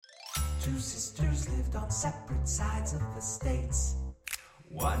Two sisters lived on separate sides of the states.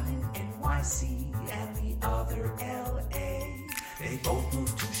 One in NYC and the other LA. They both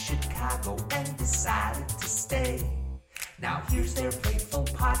moved to Chicago and decided to stay. Now here's their playful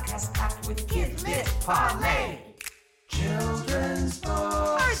podcast packed with Kid Lit Parlay. Children's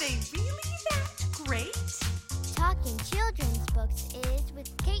books. Are they really that great? Talking Children's Books is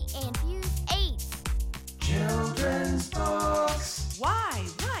with Kate and Fuse 8. Children's books. Why,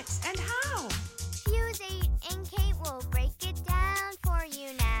 what, and how? Fuse 8 and Kate will break it down for you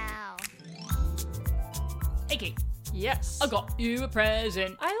now. Hey, Kate. Yes. I got you a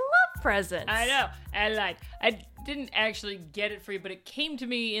present. I love presents. I know. I didn't actually get it for you, but it came to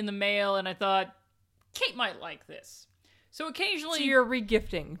me in the mail, and I thought, Kate might like this. So occasionally... So you're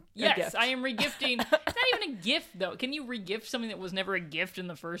regifting a Yes, gift. I am regifting. It's not even a gift, though. Can you regift something that was never a gift in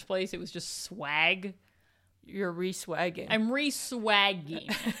the first place? It was just swag. You're re-swagging. I'm re-swagging.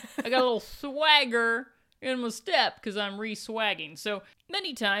 I got a little swagger in my step because I'm re-swagging. So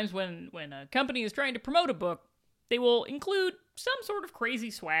many times when a company is trying to promote a book, they will include some sort of crazy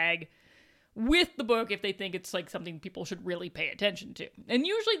swag with the book if they think it's like something people should really pay attention to. And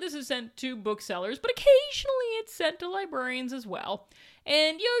usually this is sent to booksellers, but occasionally it's sent to librarians as well.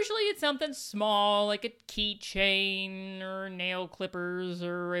 And usually it's something small, like a keychain or nail clippers,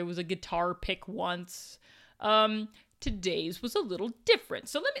 or it was a guitar pick once. Today's was a little different.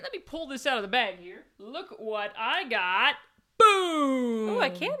 So let me pull this out of the bag here. Look what I got. Boom! Oh,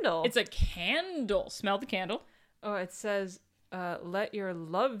 a candle. It's a candle. Smell the candle. Oh, it says, let your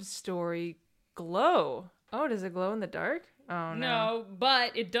love story glow. Oh, does it glow in the dark? Oh, no. No,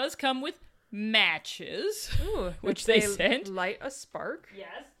 but it does come with matches, Ooh, which did they sent. Light a spark?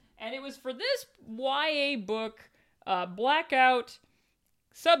 Yes, and it was for this YA book, Blackout,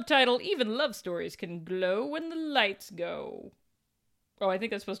 subtitle, Even Love Stories Can Glow When the Lights Go. Oh, I think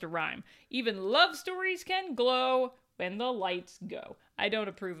that's supposed to rhyme. Even love stories can glow when the lights go. I don't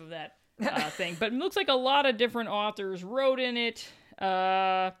approve of that thing, but it looks like a lot of different authors wrote in it.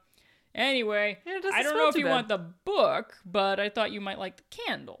 Anyway, Yeah, it doesn't I don't smell know if too you bad. want the book, but I thought you might like the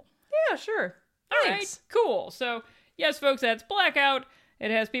candle. Yeah, sure. All right, Thanks. cool. So, yes, folks, that's Blackout.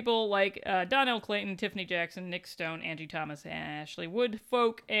 It has people like Donnell Clayton, Tiffany Jackson, Nick Stone, Angie Thomas, Ashley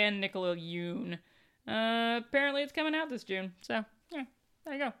Woodfolk, and Nicola Yoon. Apparently it's coming out this June. So, yeah,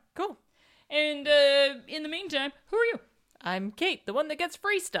 there you go. Cool. And in the meantime, who are you? I'm Kate, the one that gets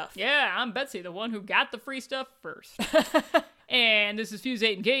free stuff. Yeah, I'm Betsy, the one who got the free stuff first. And this is Fuse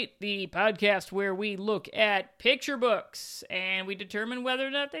 8 and Kate, the podcast where we look at picture books and we determine whether or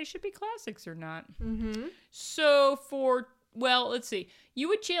not they should be classics or not. Mm-hmm. So let's see.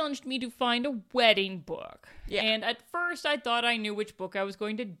 You had challenged me to find a wedding book. Yeah. And at first I thought I knew which book I was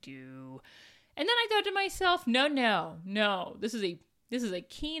going to do. And then I thought to myself, no. This is a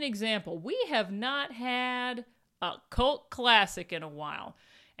keen example. We have not had a cult classic in a while.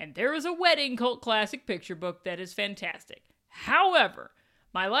 And there is a wedding cult classic picture book that is fantastic. However,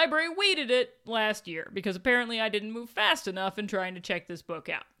 my library waited it last year because apparently I didn't move fast enough in trying to check this book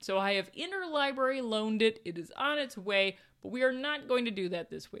out. So I have interlibrary loaned it. It is on its way, but we are not going to do that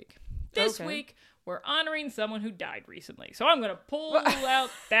this week. This Okay. week, we're honoring someone who died recently. So I'm going to pull out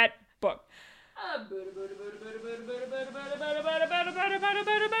that book.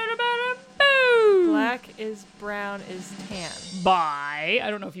 Black is brown is tan. By, I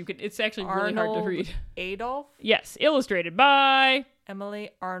don't know if you could, it's actually really hard to Arnold read. Adolph, Yes, illustrated by...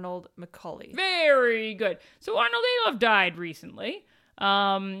 Emily Arnold Macaulay. Very good. So Arnold Adolph died recently.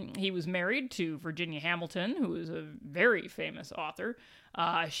 He was married to Virginia Hamilton, who is a very famous author.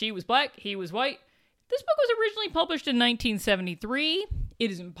 She was black, he was white. This book was originally published in 1973.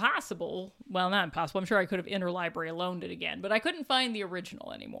 It is impossible. Well, not impossible. I'm sure I could have interlibrary loaned it again, but I couldn't find the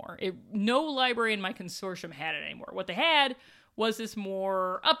original anymore. No library in my consortium had it anymore. What they had was this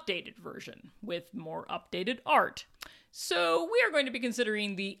more updated version with more updated art. So we are going to be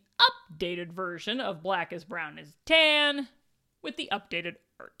considering the updated version of Black is Brown is Tan with the updated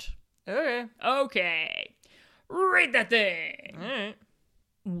art. Okay. Okay. Read that thing. All right.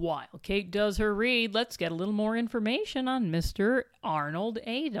 While Kate does her read, let's get a little more information on Mr. Arnold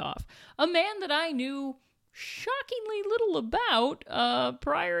Adolph, a man that I knew shockingly little about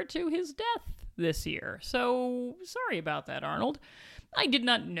prior to his death this year. So, sorry about that, Arnold. I did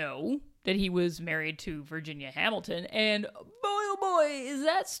not know that he was married to Virginia Hamilton, and boy, oh boy, is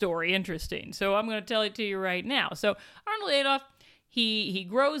that story interesting. So I'm going to tell it to you right now. So Arnold Adolph, he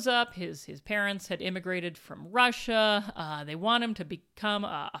grows up, his parents had immigrated from Russia, they want him to become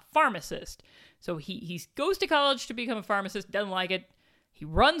a pharmacist. So he goes to college to become a pharmacist, doesn't like it. He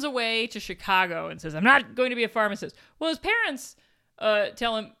runs away to Chicago and says, I'm not going to be a pharmacist. Well, his parents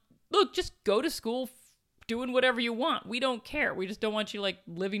tell him, look, just go to school doing whatever you want. We don't care. We just don't want you, like,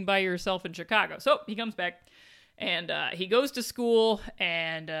 living by yourself in Chicago. So he comes back, and he goes to school,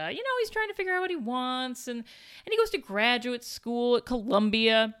 and, he's trying to figure out what he wants, and he goes to graduate school at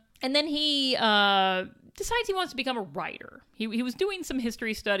Columbia, and then he decides he wants to become a writer. He was doing some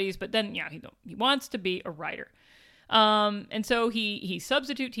history studies, but then, he wants to be a writer. And so he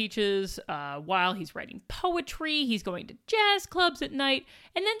substitute teaches while he's writing poetry. He's going to jazz clubs at night.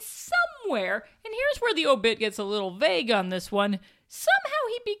 And then somewhere, and here's where the obit gets a little vague on this one, somehow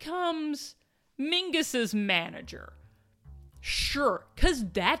he becomes Mingus's manager. Sure, because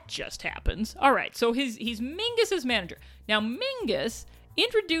that just happens. All right, so he's Mingus's manager. Now, Mingus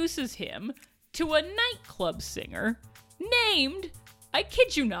introduces him to a nightclub singer named, I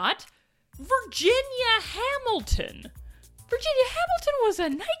kid you not, Virginia Hamilton. Virginia Hamilton was a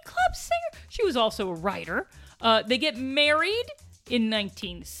nightclub singer. She was also a writer. They get married in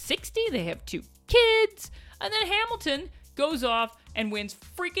 1960. They have 2 kids. And then Hamilton goes off and wins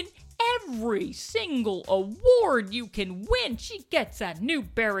freaking every single award you can win. She gets a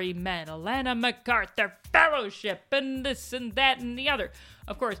Newbery Medal and a MacArthur Fellowship and this and that and the other.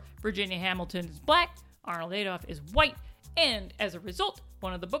 Of course, Virginia Hamilton is black. Arnold Adolph is white. And as a result,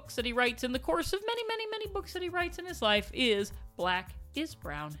 one of the books that he writes in the course of many, many, many books that he writes in his life is Black is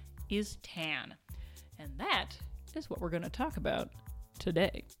Brown is Tan. And that is what we're going to talk about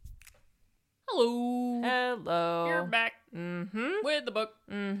today. Hello. Hello. You're back with the book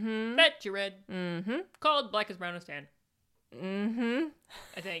that you read called Black is Brown is Tan.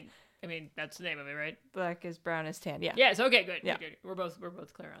 I think. I mean, that's the name of it, right? Black is brown is tan. Yeah. Yes. Okay. Good. Yeah. Good. We're both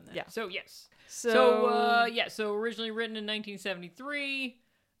clear on that. Yeah. So yes. So originally written in 1973,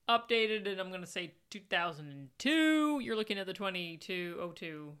 updated in, I'm going to say, 2002. You're looking at the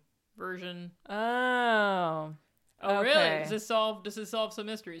 2202 version. Oh. Oh, okay. really? Does this solve some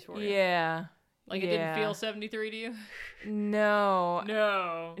mysteries for you? Yeah. Like it didn't feel 73 to you? No.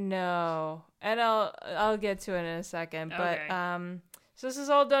 No. And I'll get to it in a second. But Okay. so this is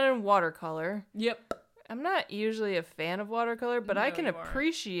all done in watercolor. Yep. I'm not usually a fan of watercolor, but I No, can you aren't.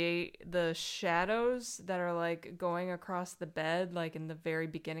 appreciate the shadows that are like going across the bed, like in the very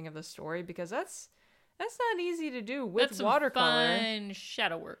beginning of the story, because that's not easy to do with That's some watercolor. fine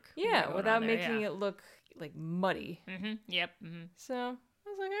shadow work. Yeah, without making it look like muddy. Mm-hmm. Yep. Mm-hmm. So I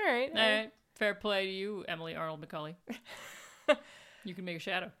was like, all right. All right. Fair play to you, Emily Arnold McCauley. You can make a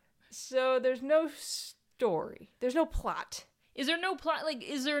shadow. So there's no story. There's no plot. Is there no plot? Like,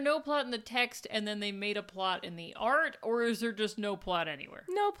 is there no plot in the text and then they made a plot in the art, or is there just no plot anywhere?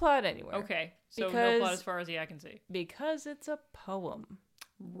 No plot anywhere. Okay, so no Because- plot as far as the eye can see. Because it's a poem,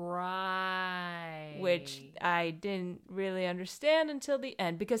 Right. which I didn't really understand until the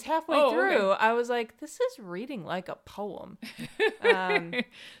end. Because halfway Oh, through, okay. I was like, this is reading like a poem.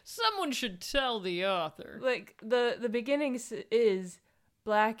 Someone should tell the author. Like, the beginning is...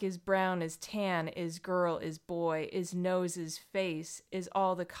 Black is brown is tan, is girl is boy, is nose is face, is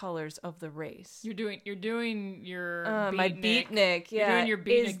all the colors of the race. You're doing your My beatnik. beatnik, yeah. You're doing your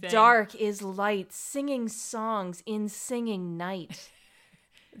beatnik is thing. dark, is light, singing songs in singing night.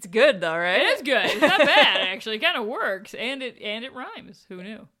 It's good though, right? It is good. It's not bad actually. It kind of works, and it rhymes. Who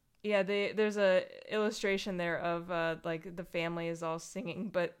knew? Yeah, there's a illustration there of like the family is all singing,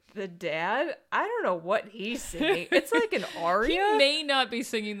 but the dad, I don't know what he's singing. It's like an aria. He may not be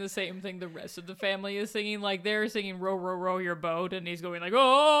singing the same thing the rest of the family is singing. Like they're singing "Row, row, row your boat," and he's going like,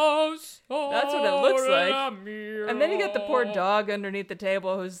 "Oh, That's what it looks like. like." And then you get the poor dog underneath the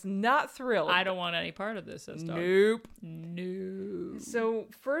table who's not thrilled. I don't want any part of this. Says dog. Nope. No. So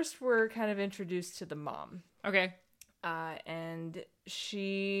first we're kind of introduced to the mom. Okay. And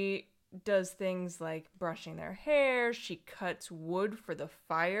she does things like brushing their hair. She cuts wood for the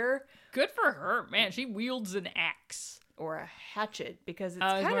fire Good for her, man. She wields an axe. or a hatchet because it's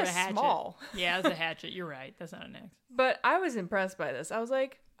It's kind more of a hatchet. small. Yeah, it's a hatchet. You're right. That's not an axe. But I was impressed by this. I was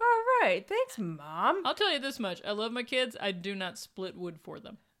like, all right, thanks, Mom. I'll tell you this much: I love my kids. I do not split wood for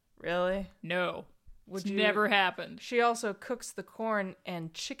them. Really? No, Would it's you- never happened. She also cooks the corn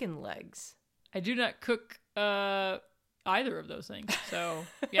and chicken legs. I do not cook either of those things. So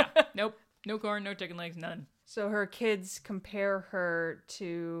yeah, nope, no corn, no chicken legs, none. So her kids compare her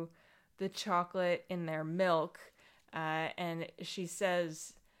to the chocolate in their milk, and she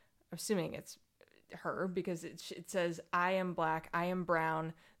says, assuming it's her, because it says, I am black, I am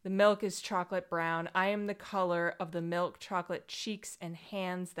brown, the milk is chocolate brown, I am the color of the milk chocolate cheeks and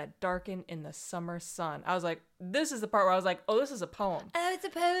hands that darken in the summer sun. I was like, this is the part where I was like, oh, this is a poem. Oh, it's a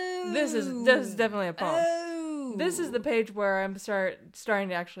poem. This is definitely a poem. Oh, This is the page where I'm starting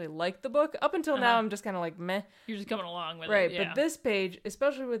to actually like the book. Up until now, I'm just kind of like, meh. You're just coming along with Right, it. Yeah. but this page,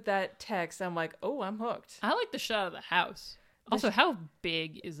 especially with that text, I'm like, oh, I'm hooked. I like the shot of the house. Also, how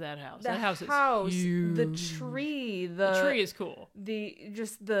big is that house? That house is huge. the tree, The tree is cool.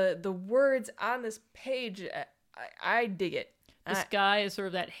 the words on this page, I dig it. The sky is sort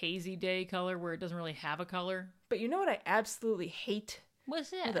of that hazy day color where it doesn't really have a color. But you know what I absolutely hate? What's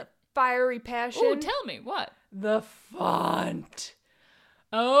that? With a fiery passion? Oh, tell me, what? The font.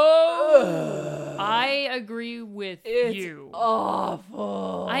 Oh, I agree with It's you.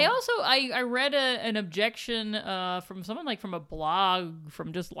 awful. I also I read an objection from someone like from a blog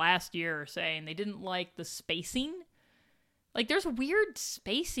from just last year saying they didn't like the spacing. Like there's weird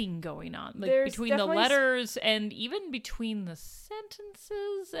spacing going on, like There's between the definitely letters and even between the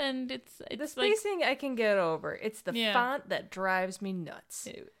sentences, and it's The like spacing I can get over. It's the Yeah. font that drives me nuts.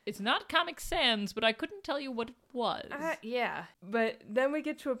 it's not Comic Sans, but I couldn't tell you what it was. Yeah. But then we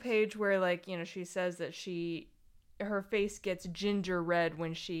get to a page where, like, you know, she says that her face gets ginger red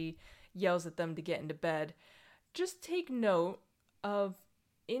when she yells at them to get into bed. Just take note of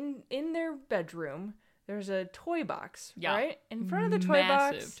in their bedroom, there's a toy box, Yeah. right? In front of the toy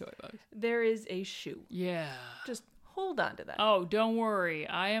Massive box, toy box. there is a shoe. Yeah. Just hold on to that. Oh, don't worry.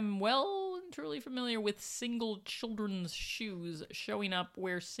 I am well and truly familiar with single children's shoes showing up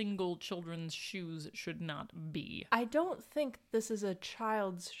where single children's shoes should not be. I don't think this is a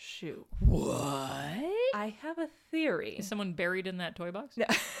child's shoe. What? I have a theory. Is someone buried in that toy box?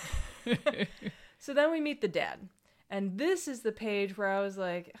 So then we meet the dad. And this is the page where I was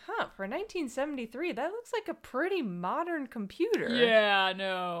like, for 1973, that looks like a pretty modern computer. Yeah,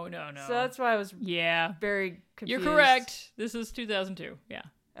 no. So that's why I was Yeah. very confused. You're correct. This is 2002. Yeah.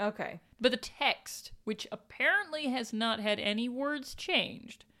 Okay. But the text, which apparently has not had any words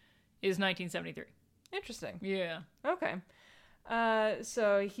changed, is 1973. Interesting. Yeah. Okay.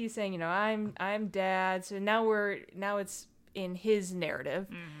 So he's saying, you know, I'm dad. So now it's in his narrative.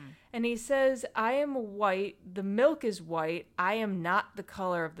 Mm-hmm. And he says, I am white, the milk is white, I am not the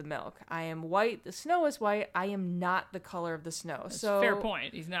color of the milk. I am white, the snow is white, I am not the color of the snow. So Fair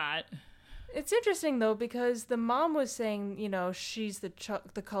point. He's not. It's interesting, though, because the mom was saying, you know, she's the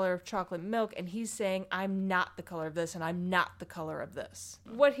color of chocolate milk, and he's saying, I'm not the color of this, and I'm not the color of this.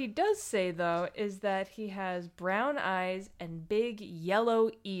 What he does say, though, is that he has brown eyes and big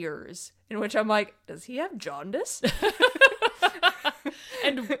yellow ears, in which I'm like, does he have jaundice?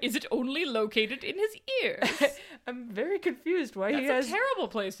 And is it only located in his ears? I'm very confused why he That's has a terrible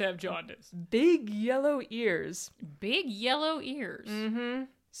place to have jaundice. big yellow ears. Big yellow ears. Mm-hmm.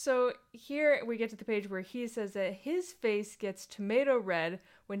 So here we get to the page where he says that his face gets tomato red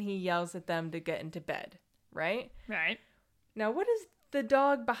when he yells at them to get into bed, right? Right. Now, what does the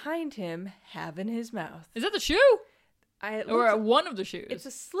dog behind him have in his mouth? Is that the shoe? Or One of the shoes? it's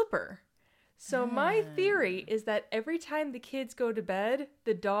a slipper. So my theory is that every time the kids go to bed,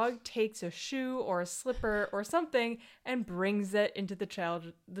 the dog takes a shoe or a slipper or something and brings it into the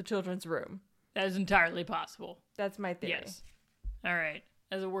children's room. That is entirely possible. That's my theory. Yes. All right.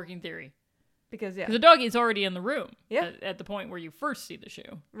 As a working theory. Because, yeah. Because the dog is already in the room. Yeah. At the point where you first see the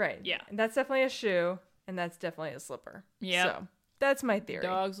shoe. Right. Yeah. And that's definitely a shoe, and that's definitely a slipper. Yep. So that's my theory.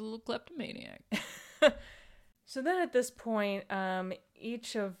 Dog's a little kleptomaniac. So then at this point,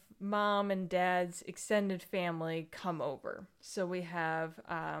 each of mom and dad's extended family come over. So we have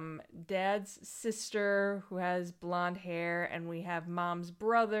dad's sister who has blonde hair, and we have mom's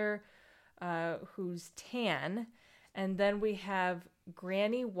brother who's tan. And then we have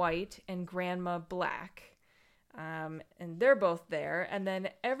Granny White and Grandma Black. And they're both there. And then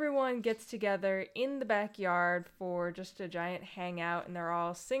everyone gets together in the backyard for just a giant hangout. And they're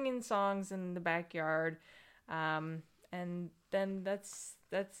all singing songs in the backyard. And then that's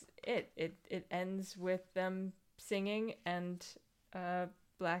it. It ends with them singing and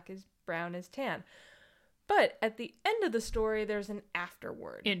black is brown is tan. But at the end of the story, there's an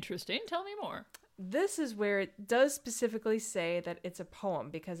afterword. Interesting. Tell me more. This is where it does specifically say that it's a poem,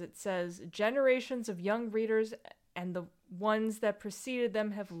 because it says generations of young readers and the ones that preceded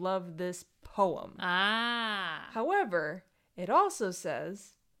them have loved this poem. Ah. However, it also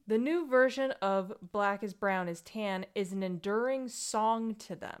says the new version of Black is Brown is Tan is an enduring song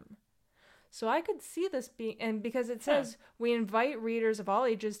to them. So I could see this being, and because it says we invite readers of all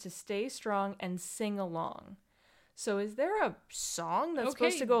ages to stay strong and sing along. So is there a song that's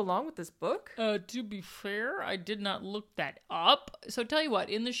supposed to go along with this book? To be fair, I did not look that up. So tell you what,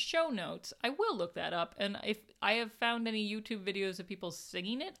 in the show notes, I will look that up. And if I have found any YouTube videos of people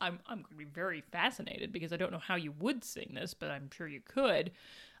singing it, I'm going to be very fascinated, because I don't know how you would sing this, but I'm sure you could.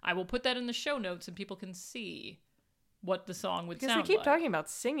 I will put that in the show notes and people can see what the song would Because sound they keep like. talking about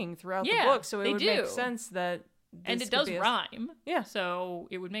singing throughout the Yeah, book, so it they would do. make sense that And this it could does be a- rhyme. Yeah. So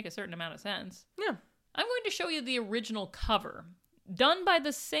it would make a certain amount of sense. Yeah. I'm going to show you the original cover, done by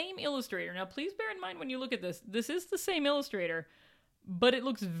the same illustrator. Now, please bear in mind when you look at this, this is the same illustrator, but it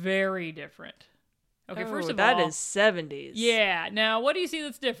looks very different. Okay, first of all, that is 70s. yeah. Now, what do you see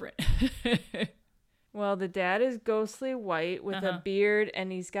that's different? Well, the dad is ghostly white with a beard,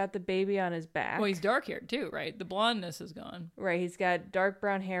 and he's got the baby on his back. Well, he's dark haired too, right? The blondness is gone. Right, he's got dark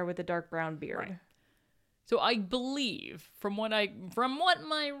brown hair with a dark brown beard. Right. So I believe, from what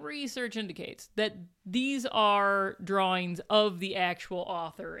my research indicates, that these are drawings of the actual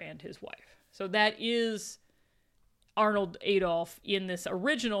author and his wife. So that is Arnold Adolph in this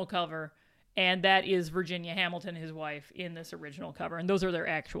original cover, and that is Virginia Hamilton, his wife, in this original cover, and those are their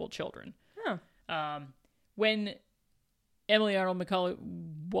actual children. Huh. When Emily Arnold McCulley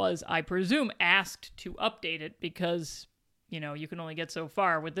was, I presume, asked to update it because, you know, you can only get so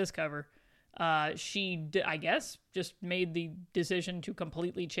far with this cover, she, I guess, just made the decision to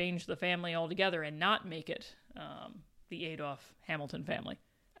completely change the family altogether and not make it the Adolph Hamilton family.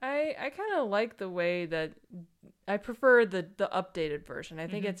 I kind of like the way that I prefer the updated version. I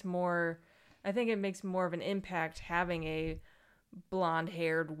think it's more. I think it makes more of an impact having a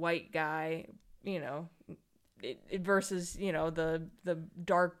blonde-haired white guy, you know, versus, you know, the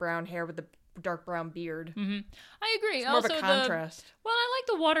dark brown hair with the dark brown beard. I agree. It's more also, of a contrast. Well, I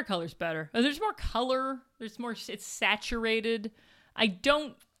like the watercolors better. There's more color. There's more. It's saturated. I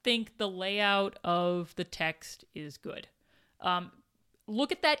don't think the layout of the text is good.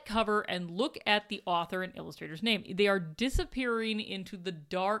 Look at that cover and look at the author and illustrator's name. They are disappearing into the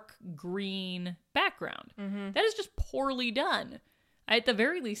dark green background. That is just poorly done. At the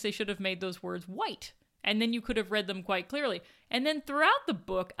very least, they should have made those words white, and then you could have read them quite clearly. And then throughout the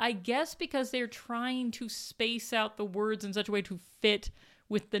book, I guess because they're trying to space out the words in such a way to fit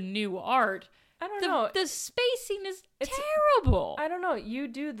with the new art, I don't know. the spacing is terrible. I don't know. You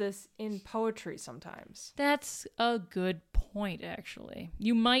do this in poetry sometimes. That's a good point, actually.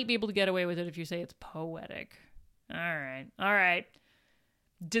 You might be able to get away with it if you say it's poetic. All right.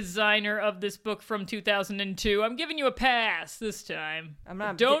 Designer of this book from 2002. I'm giving you a pass this time. I'm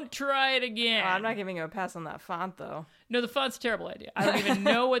not. Don't try it again. I'm not giving you a pass on that font, though. No, the font's a terrible idea. I don't even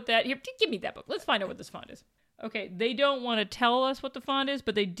know what that... Here, give me that book. Let's find out what this font is. Okay, they don't want to tell us what the font is,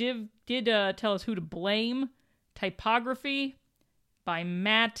 but they did tell us who to blame. Typography by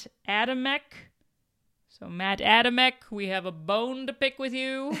Matt Adamek. So, Matt Adamek, we have a bone to pick with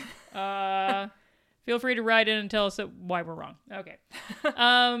you. Feel free to write in and tell us why we're wrong. Okay.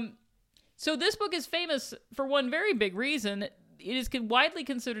 So this book is famous for one very big reason. It is widely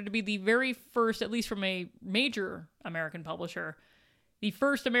considered to be the very first, at least from a major American publisher, the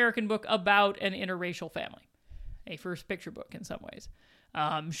first American book about an interracial family. A first picture book in some ways.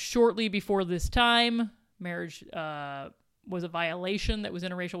 Shortly before this time, marriage was a violation that was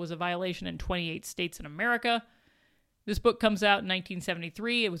interracial was a violation in 28 states in America. This book comes out in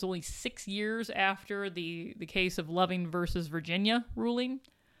 1973. It was only 6 years after the case of Loving versus Virginia ruling.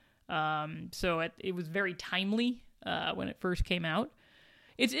 So it was very timely when it first came out.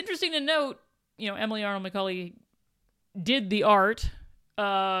 It's interesting to note, Emily Arnold McCulley did the art.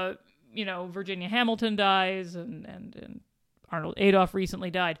 Virginia Hamilton dies and Arnold Adolph recently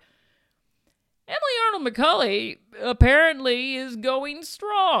died. Emily Arnold McCulley apparently is going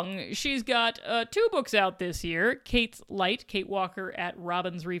strong. She's got 2 books out this year, Kate's Light, Kate Walker at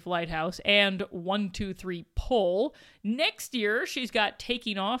Robbins Reef Lighthouse, and 123 Pull. Next year, she's got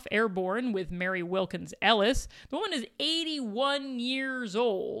Taking Off, Airborne with Mary Wilkins Ellis. The woman is 81 years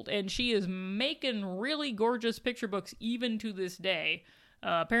old, and she is making really gorgeous picture books even to this day.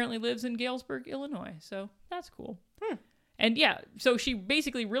 Apparently lives in Galesburg, Illinois, so that's cool. And yeah, so she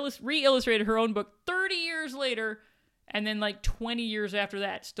basically re-illustrated her own book 30 years later, and then 20 years after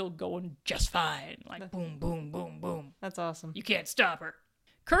that, still going just fine. Boom, boom, boom, boom. That's awesome. You can't stop her.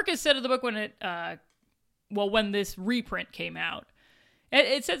 Kirkus said of the book when this reprint came out,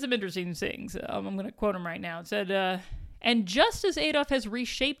 it said some interesting things. I'm going to quote him right now. It said, and just as Adolph has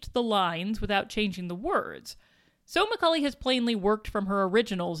reshaped the lines without changing the words, so McCulley has plainly worked from her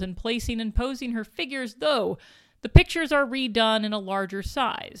originals in placing and posing her figures, though the pictures are redone in a larger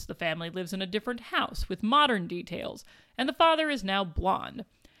size. The family lives in a different house with modern details, and the father is now blonde.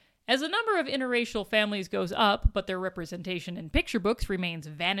 As the number of interracial families goes up, but their representation in picture books remains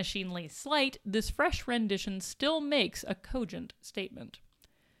vanishingly slight, this fresh rendition still makes a cogent statement.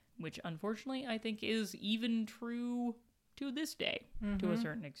 Which, unfortunately, I think is even true to this day, to a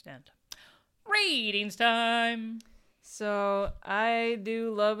certain extent. Ratings time! So I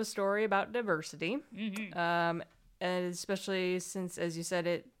do love a story about diversity, and especially since, as you said,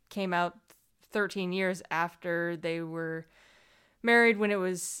 it came out 13 years after they were married, when it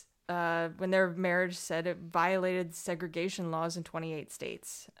was when their marriage said it violated segregation laws in 28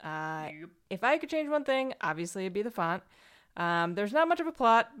 states. If I could change one thing, obviously it'd be the font. There's not much of a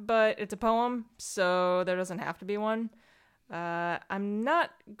plot, but it's a poem, so there doesn't have to be one. I'm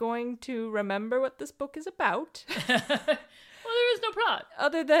not going to remember what this book is about. Well, there is no plot.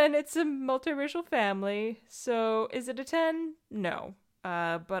 Other than it's a multiracial family. So is it a 10? No.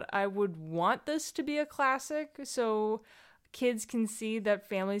 But I would want this to be a classic, so kids can see that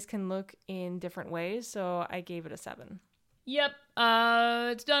families can look in different ways. So I gave it a 7. Yep,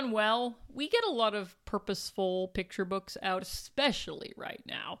 it's done well. We get a lot of purposeful picture books out, especially right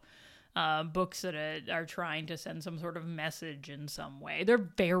now. Books that are trying to send some sort of message in some way. They're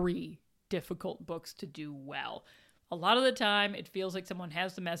very difficult books to do well. A lot of the time, it feels like someone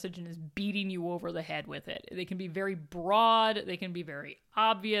has the message and is beating you over the head with it. They can be very broad. They can be very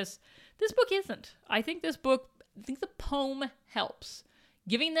obvious. This book isn't. I think the poem helps.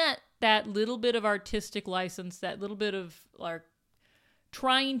 Giving that little bit of artistic license, that little bit of like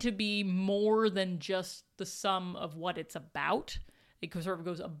trying to be more than just the sum of what it's about. It sort of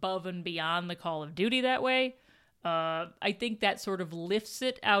goes above and beyond the Call of Duty that way. I think that sort of lifts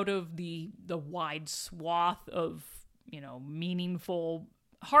it out of the wide swath of, meaningful,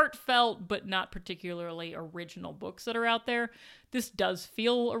 heartfelt, but not particularly original books that are out there. This does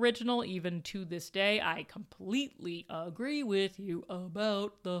feel original even to this day. I completely agree with you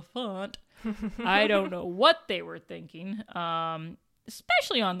about the font. I don't know what they were thinking,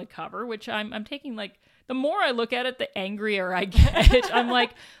 especially on the cover, which I'm taking like, the more I look at it, the angrier I get. I'm like,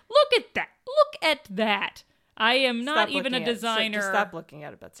 look at that. Look at that. I am not even a designer. Just stop looking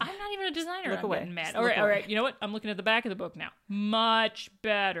at it, Betsy. I'm not even a designer. Look away. Getting mad. Just All look right. away. You know what? I'm looking at the back of the book now. Much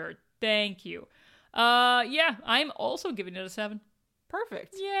better. Thank you. Yeah, I'm also giving it a 7.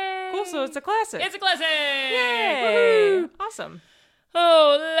 Perfect. Yay. Cool, so it's a classic. It's a classic. Yay. Woohoo. Awesome.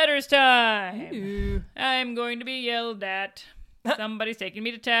 Oh, letters time. Ooh. I'm going to be yelled at. Somebody's taking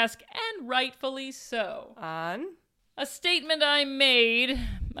me to task, and rightfully so. On. A statement I made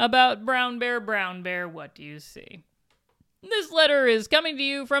about Brown Bear, what do you see? This letter is coming to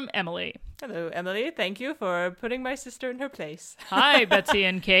you from Emily. Hello, Emily. Thank you for putting my sister in her place. Hi, Betsy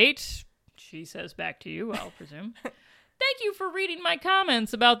and Kate. She says back to you, I'll presume. Thank you for reading my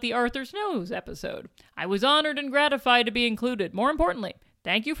comments about the Arthur Snows episode. I was honored and gratified to be included. More importantly,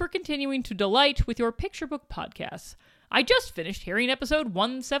 thank you for continuing to delight with your picture book podcasts. I just finished hearing episode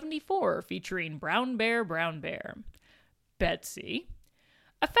 174 featuring Brown Bear. Betsy,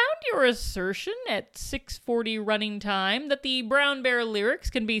 I found your assertion at 6:40 running time that the Brown Bear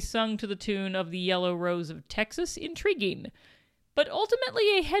lyrics can be sung to the tune of the Yellow Rose of Texas intriguing, but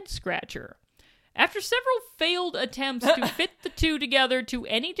ultimately a head-scratcher. After several failed attempts to fit the two together to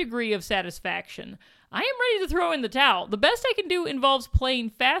any degree of satisfaction, I am ready to throw in the towel. The best I can do involves playing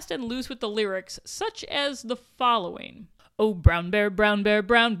fast and loose with the lyrics, such as the following. Oh, brown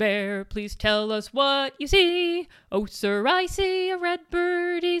bear, please tell us what you see. Oh, sir, I see a red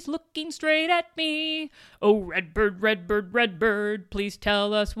bird, he's looking straight at me. Oh, red bird, please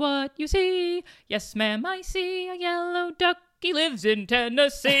tell us what you see. Yes, ma'am, I see a yellow duck, he lives in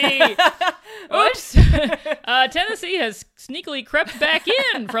Tennessee. Oops. Tennessee has sneakily crept back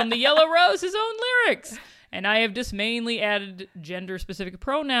in from the Yellow Rose's own lyrics. And I have dismayingly added gender-specific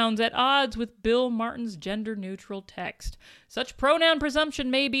pronouns at odds with Bill Martin's gender-neutral text. Such pronoun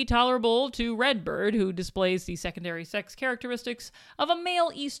presumption may be tolerable to Redbird, who displays the secondary sex characteristics of a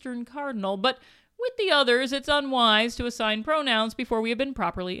male eastern cardinal, but with the others, it's unwise to assign pronouns before we have been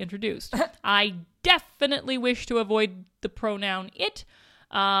properly introduced. I definitely wish to avoid the pronoun it.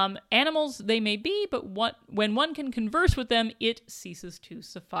 Animals they may be, but when one can converse with them, it ceases to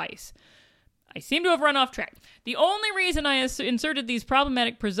suffice. I seem to have run off track. The only reason I inserted these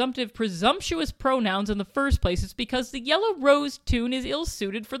problematic presumptuous pronouns in the first place is because the Yellow Rose tune is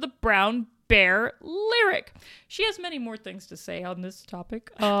ill-suited for the Brown Bear lyric. She has many more things to say on this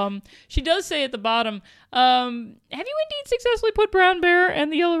topic. She does say at the bottom, have you indeed successfully put Brown Bear and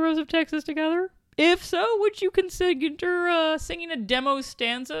the Yellow Rose of Texas together? If so, would you consider singing a demo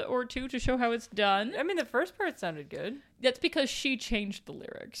stanza or two to show how it's done? I mean, the first part sounded good. That's because she changed the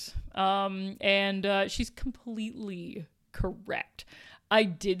lyrics. And she's completely correct. I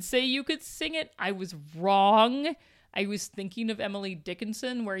did say you could sing it. I was wrong. I was thinking of Emily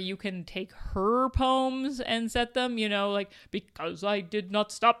Dickinson, where you can take her poems and set them, like, because I did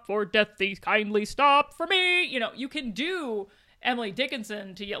not stop for death, these kindly stop for me. You can do Emily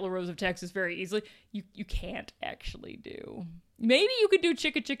Dickinson to Yellow Rose of Texas very easily. You can't actually do. Maybe you could do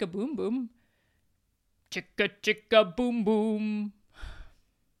Chicka Chicka Boom Boom. Chicka Chicka Boom Boom.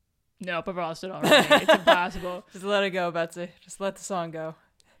 Nope, I've lost it already. It's impossible. Just let it go, Betsy. Just let the song go.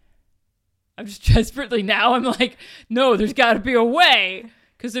 I'm just desperately now. I'm like, no, there's got to be a way.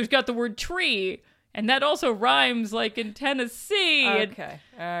 Because there's got the word tree. And that also rhymes like in Tennessee. Okay.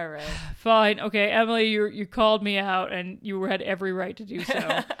 All right. Fine. Okay, Emily, you called me out and you had every right to do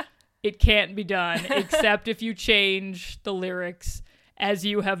so. It can't be done except if you change the lyrics as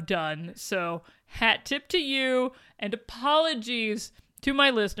you have done. So, hat tip to you and apologies to my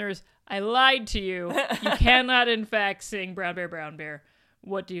listeners. I lied to you. You cannot, in fact, sing Brown Bear, Brown Bear.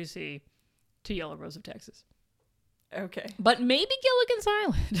 What do you see to Yellow Rose of Texas? Okay. But maybe Gilligan's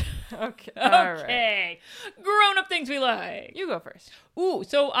Island. Okay. All right. Okay. Grown-up things we like. You go first. Ooh,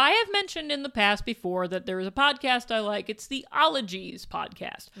 so I have mentioned in the past before that there is a podcast I like. It's the Ologies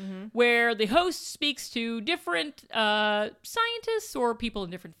podcast, where the host speaks to different scientists or people in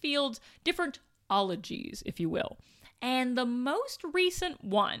different fields, different ologies, if you will. And the most recent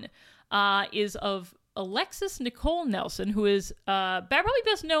one is of Alexis Nicole Nelson, who is probably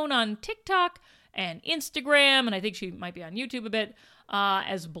best known on TikTok and Instagram, and I think she might be on YouTube a bit,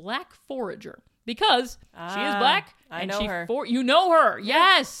 as Black Forager. Because she is black. I and know she her. You know her.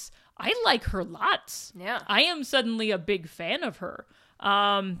 Yes. I like her lots. Yeah. I am suddenly a big fan of her.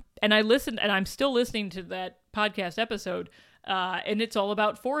 And I listened, and I'm still listening to that podcast episode, and it's all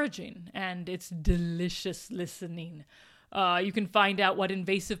about foraging, and it's delicious listening. You can find out what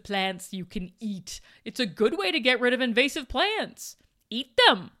invasive plants you can eat. It's a good way to get rid of invasive plants. Eat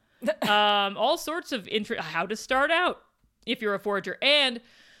them. All sorts of how to start out if you're a forager. And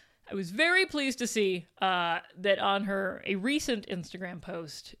I was very pleased to see that on a recent Instagram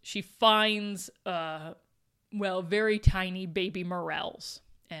post, she finds, very tiny baby morels.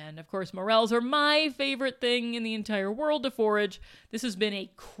 And of course, morels are my favorite thing in the entire world to forage. This has been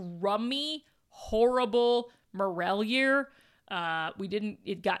a crummy, horrible morel year.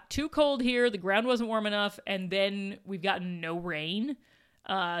 It got too cold here. The ground wasn't warm enough. And then we've gotten no rain.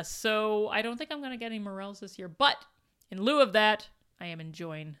 So I don't think I'm going to get any morels this year. But in lieu of that, I am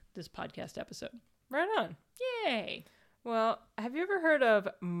enjoying this podcast episode. Right on. Yay. Well, have you ever heard of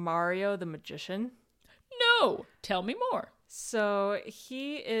Mario the Magician? No. Tell me more. So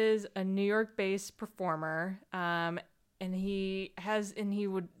he is a New York-based performer, and he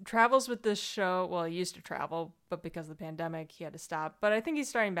travels with this show. Well, he used to travel, but because of the pandemic, he had to stop. But I think he's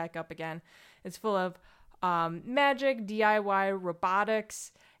starting back up again. It's full of magic, DIY,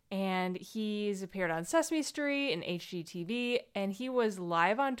 robotics, and he's appeared on Sesame Street and HGTV, and he was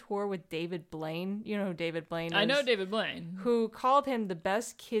live on tour with David Blaine. You know who David Blaine is? I know David Blaine. Who called him the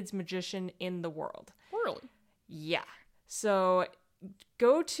best kids magician in the world. Really? Yeah. So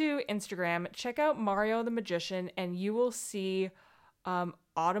go to Instagram, check out Mario the Magician, and you will see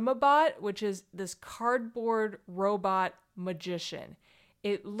Automabot, which is this cardboard robot magician.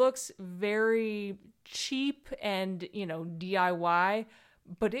 It looks very cheap and, DIY,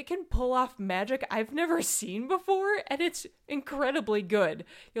 but it can pull off magic I've never seen before, and it's incredibly good.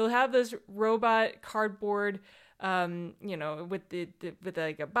 You'll have this robot cardboard, with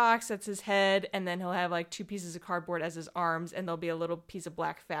like a box that's his head, and then he'll have like two pieces of cardboard as his arms, and there'll be a little piece of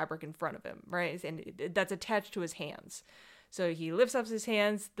black fabric in front of him, right? And that's attached to his hands. So he lifts up his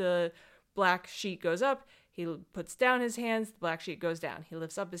hands, the black sheet goes up, he puts down his hands, the black sheet goes down. He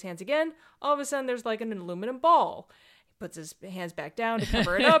lifts up his hands again, all of a sudden there's like an aluminum ball. He puts his hands back down to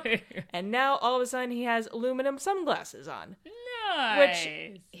cover it up, and now all of a sudden he has aluminum sunglasses on. Nice.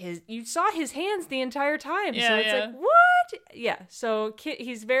 Which you saw his hands the entire time. Yeah, so it's yeah. like, what? Yeah. So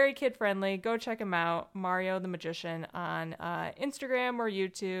he's very kid friendly. Go check him out. Mario the Magician on Instagram or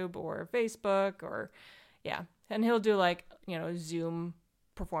YouTube or Facebook and he'll do Zoom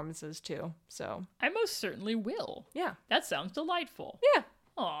performances too. So I most certainly will. yeah. That sounds delightful. Yeah.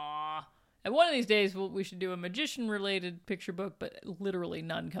 Aww. And one of these days we should do a magician-related picture book, but literally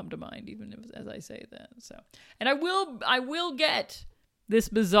none come to mind, even as I say that. So, and I will get this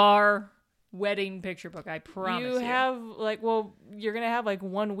bizarre wedding picture book. I promise. You're gonna have like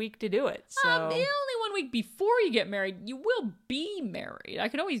 1 week to do it. So the only 1 week before you get married, you will be married. I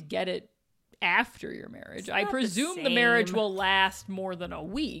can always get it after your marriage. I presume the marriage same. will last more than a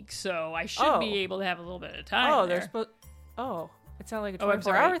week, so I should be able to have a little bit of time. Oh, there. it's not like a Oh, I'm 24-hour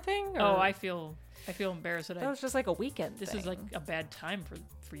sorry. thing? Oh, or- I feel embarrassed that That was just like a weekend this thing. is like a bad time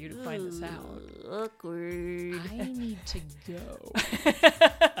for you to find this out. Awkward. I need to go.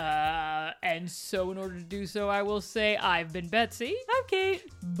 And so in order to do so, I will say I've been Betsy. I'm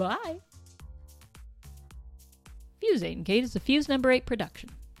Kate. Bye. Fuse 8 and Kate is a Fuse number 8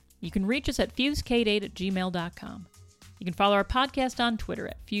 production. You can reach us at fusekate8@gmail.com. You can follow our podcast on Twitter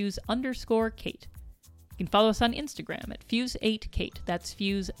at Fuse_Kate. You can follow us on Instagram at Fuse8Kate. That's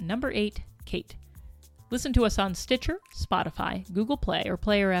Fuse number 8 Kate. Listen to us on Stitcher, Spotify, Google Play, or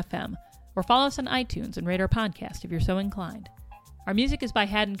Player FM, or follow us on iTunes and rate our podcast if you're so inclined. Our music is by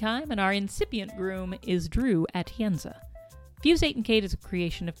Haddon Kime, and our incipient groom is Drew Atienza. Fuse 8 and Kate is a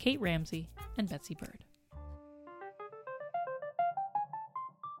creation of Kate Ramsey and Betsy Bird.